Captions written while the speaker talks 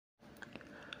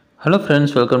Hello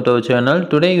friends, welcome to our channel.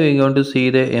 Today we are going to see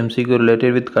the MCQ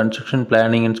related with construction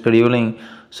planning and scheduling.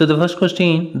 So the first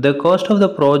question, the cost of the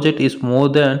project is more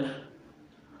than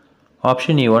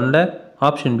option A 1 lakh,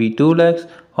 option B 2 lakhs,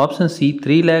 option C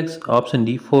 3 lakhs, option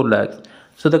D 4 lakhs.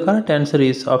 So the correct answer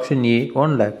is option A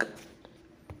 1 lakh.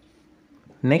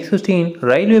 Next question,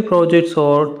 railway projects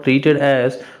are treated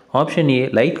as option A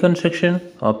light construction,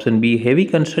 option B heavy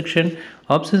construction,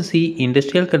 option C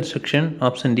industrial construction,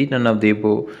 option D none of the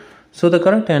above. So the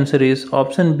correct answer is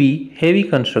option B heavy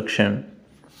construction.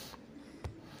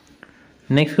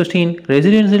 Next question,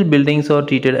 residential buildings are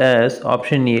treated as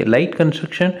option A light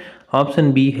construction,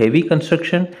 option B heavy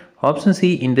construction, option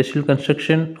C industrial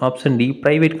construction, option D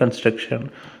private construction.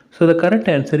 So the correct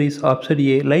answer is option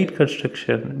A light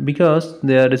construction because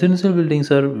the residential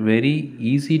buildings are very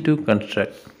easy to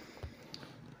construct.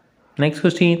 Next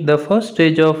question, the first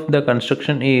stage of the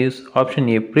construction is option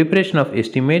A preparation of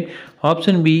estimate,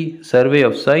 option B survey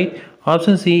of site,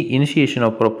 option C initiation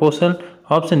of proposal,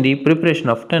 option D preparation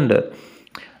of tender.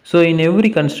 So in every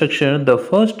construction, the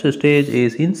first stage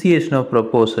is initiation of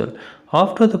proposal.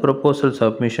 After the proposal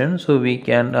submission, so we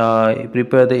can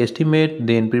prepare the estimate,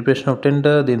 then preparation of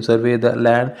tender, then survey the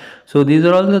land. So these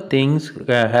are all the things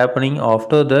happening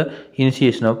after the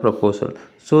initiation of proposal.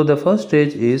 So the first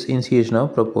stage is initiation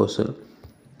of proposal.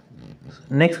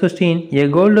 Next question, a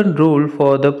golden rule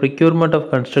for the procurement of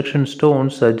construction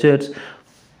stones suggests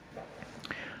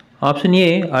option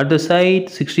A at the site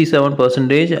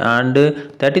 67% and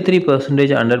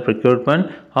 33% under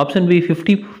procurement. Option B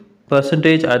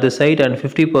 50% at the site and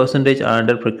 50%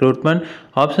 under procurement.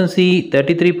 Option C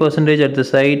 33% at the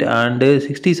site and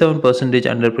 67%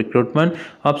 under procurement.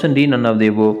 Option D none of the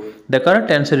above. The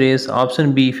correct answer is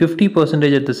option B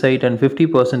 50% at the site and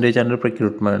 50% under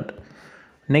procurement.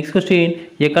 Next question,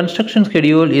 a construction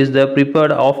schedule is the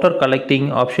prepared after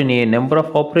collecting option A number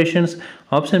of operations,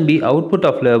 option B output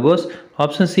of labors,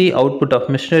 option C output of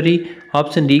machinery,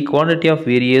 option D quantity of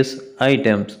various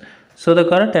items. So the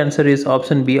correct answer is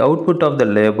option B output of the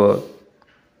labor.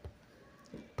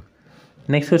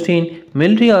 Next question,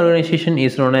 military organization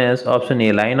is known as option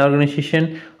A line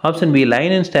organization, option B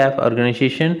line and staff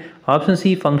organization, option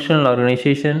C functional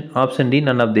organization, option D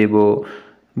none of the above.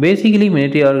 Basically,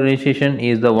 military organization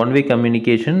is the one-way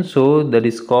communication, so that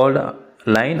is called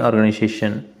line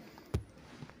organization.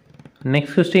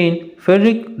 Next question,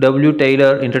 Frederick W.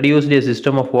 Taylor introduced a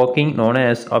system of working known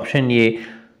as option A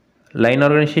line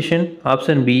organization,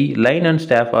 option B line and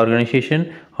staff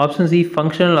organization, option C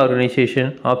functional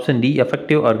organization, option D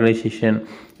effective organization.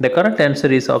 The correct answer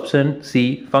is option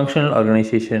C functional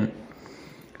organization.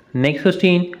 Next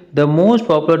question, the most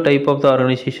popular type of the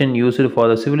organization used for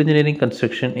the civil engineering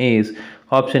construction is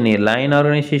option A line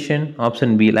organization,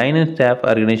 option B line and staff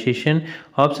organization,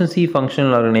 option C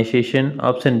functional organization,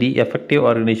 option D effective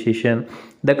organization.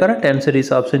 The correct answer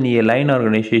is option A line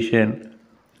organization.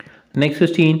 Next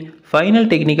question, final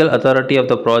technical authority of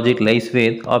the project lies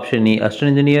with option A assistant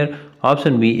engineer,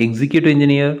 option B executive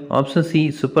engineer, option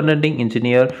C superintending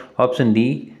engineer, option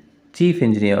D chief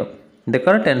engineer. The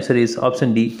correct answer is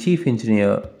option D chief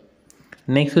engineer.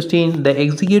 Next question, the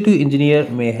executive engineer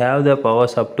may have the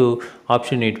powers up to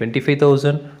option A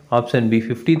 25,000, option B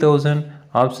 50,000,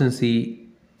 option C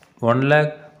 1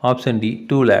 lakh, option D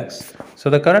 2 lakhs. So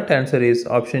the correct answer is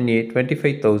option A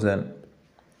 25,000.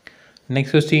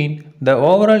 Next question, the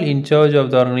overall in charge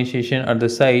of the organization at the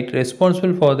site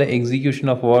responsible for the execution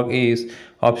of work is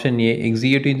option A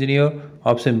executive engineer,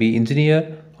 option B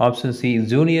engineer, option C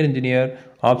junior engineer,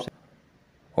 option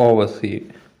oversee.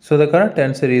 So the correct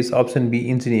answer is option B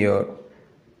engineer.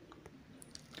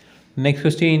 Next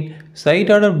question, site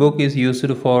order book is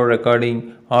used for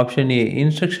recording option A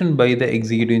instruction by the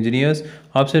executive engineers,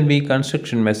 option B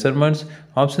construction measurements,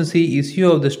 option C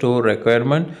issue of the store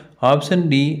requirement, option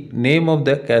D name of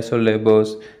the casual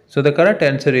laborers. So the correct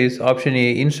answer is option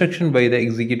A instruction by the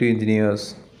executive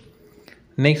engineers.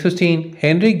 Next question,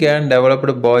 Henry Gann developed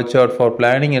a bar chart for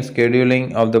planning and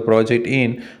scheduling of the project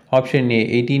in option A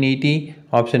 1880,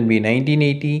 option B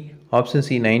 1980, option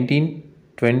C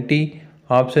 1920,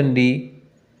 option D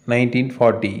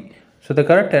 1940. So the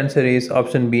correct answer is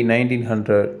option B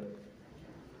 1900.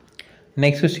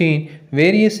 Next question,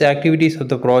 various activities of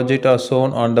the project are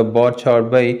shown on the bar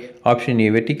chart by option A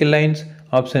vertical lines,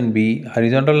 option B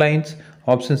horizontal lines,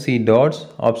 option C dots,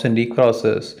 option D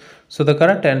crosses. So the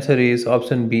correct answer is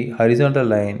option B horizontal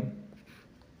line.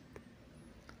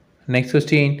 Next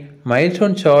question,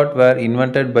 milestone chart were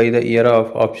invented by the year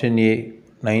of option A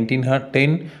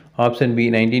 1910, option B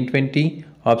 1920,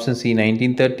 option C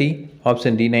 1930,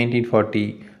 option D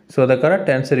 1940. So the correct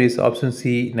answer is option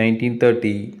C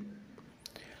 1930.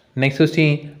 Next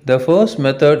question. The first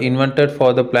method invented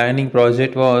for the planning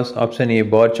project was option A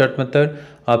bar chart method,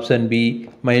 option B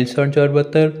milestone chart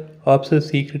method, option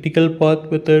C critical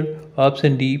path method,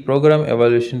 option D program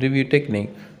evaluation review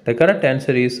technique. The correct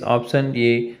answer is option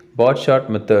A bar chart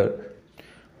method.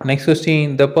 Next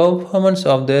question. The performance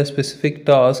of the specific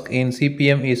task in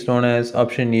CPM is known as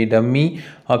option A dummy,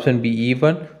 option B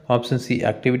event, option C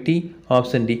activity,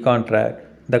 option D contract.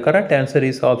 The correct answer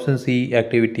is option C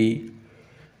activity.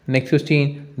 Next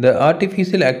question. The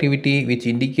artificial activity which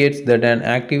indicates that an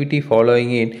activity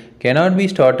following it cannot be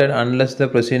started unless the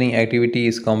preceding activity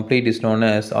is complete is known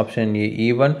as option A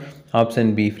event,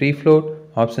 option B free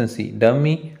float, option C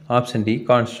dummy, option D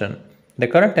constant. The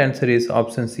correct answer is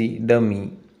option C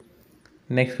dummy.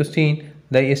 Next question.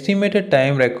 The estimated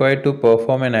time required to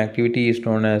perform an activity is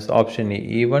known as option A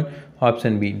event,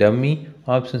 option B dummy,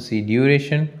 option C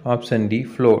duration, option D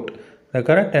float. The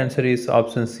correct answer is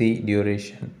option C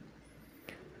duration.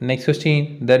 Next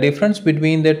question. The difference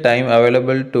between the time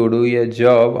available to do a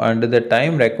job and the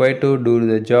time required to do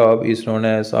the job is known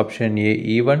as option A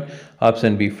event,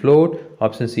 option B float,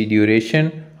 option C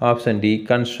duration, option D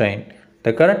constraint.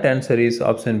 The correct answer is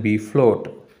option B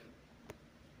float.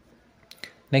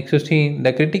 Next question.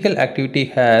 The critical activity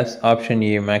has option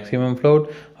A maximum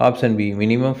float, option B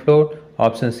minimum float,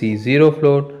 option C zero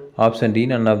float, option D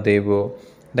none of the above.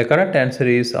 The correct answer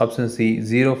is option C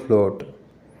zero float.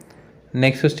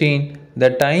 Next question. The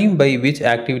time by which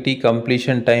activity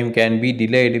completion time can be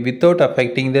delayed without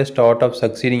affecting the start of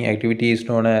succeeding activity is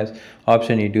known as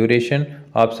option A duration,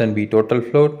 option B total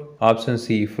float, option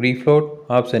C free float,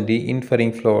 option D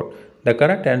inferring float. The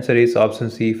correct answer is option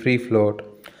C free float.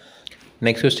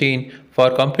 Next question. For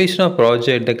completion of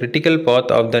project, the critical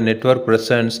path of the network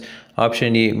presents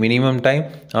option A minimum time,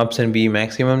 option B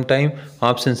maximum time,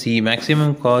 option C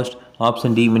maximum cost,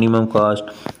 option D minimum cost.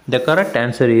 The correct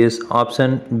answer is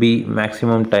option B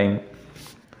maximum time.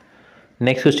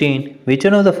 Next question. Which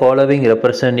one of the following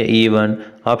represent a event?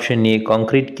 Option A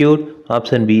concrete cured,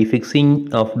 option B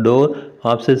fixing of door,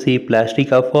 option C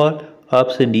plastic of wall,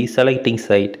 option D selecting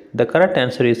site. The correct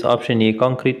answer is option A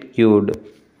concrete cured.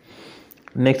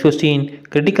 Next question.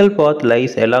 Critical path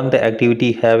lies along the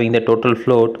activity having the total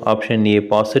float. Option A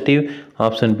positive,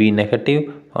 option B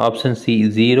negative, option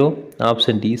C 0,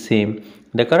 option D same.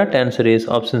 The correct answer is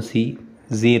option C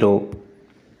 0.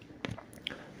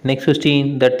 Next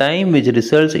question. The time which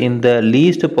results in the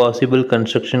least possible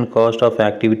construction cost of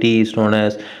activity is known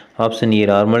as option A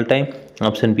normal time,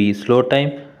 option B slow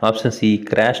time, option C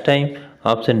crash time,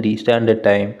 option D standard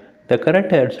time. The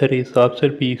correct answer is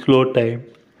option B slow time.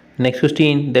 Next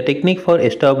question. The technique for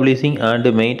establishing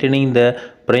and maintaining the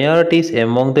priorities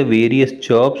among the various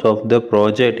jobs of the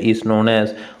project is known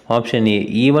as option A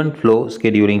event flow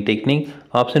scheduling technique,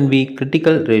 option B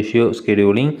critical ratio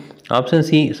scheduling, option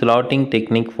C slotting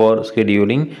technique for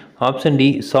scheduling, option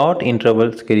D short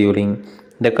interval scheduling.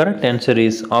 The correct answer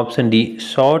is option D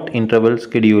short interval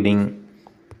scheduling.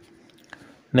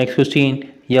 Next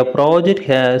question. A project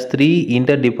has three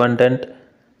interdependent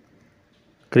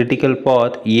critical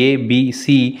path A, B,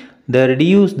 C. The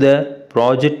reduce the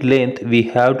project length, we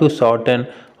have to shorten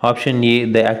option A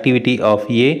the activity of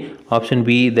A, option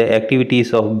B the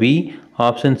activities of B,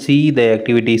 option C the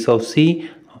activities of C,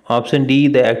 option D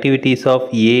the activities of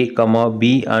A,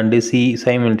 B and C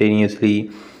simultaneously.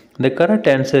 The correct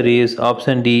answer is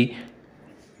option D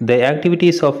the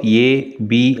activities of A,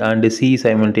 B and C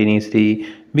simultaneously,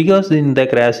 because in the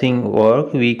crashing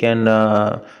work we can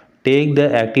take the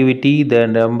activity the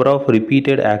number of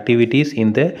repeated activities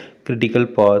in the critical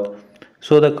path,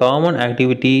 so the common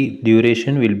activity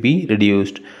duration will be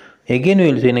reduced. Again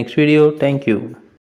we will see next video. Thank you.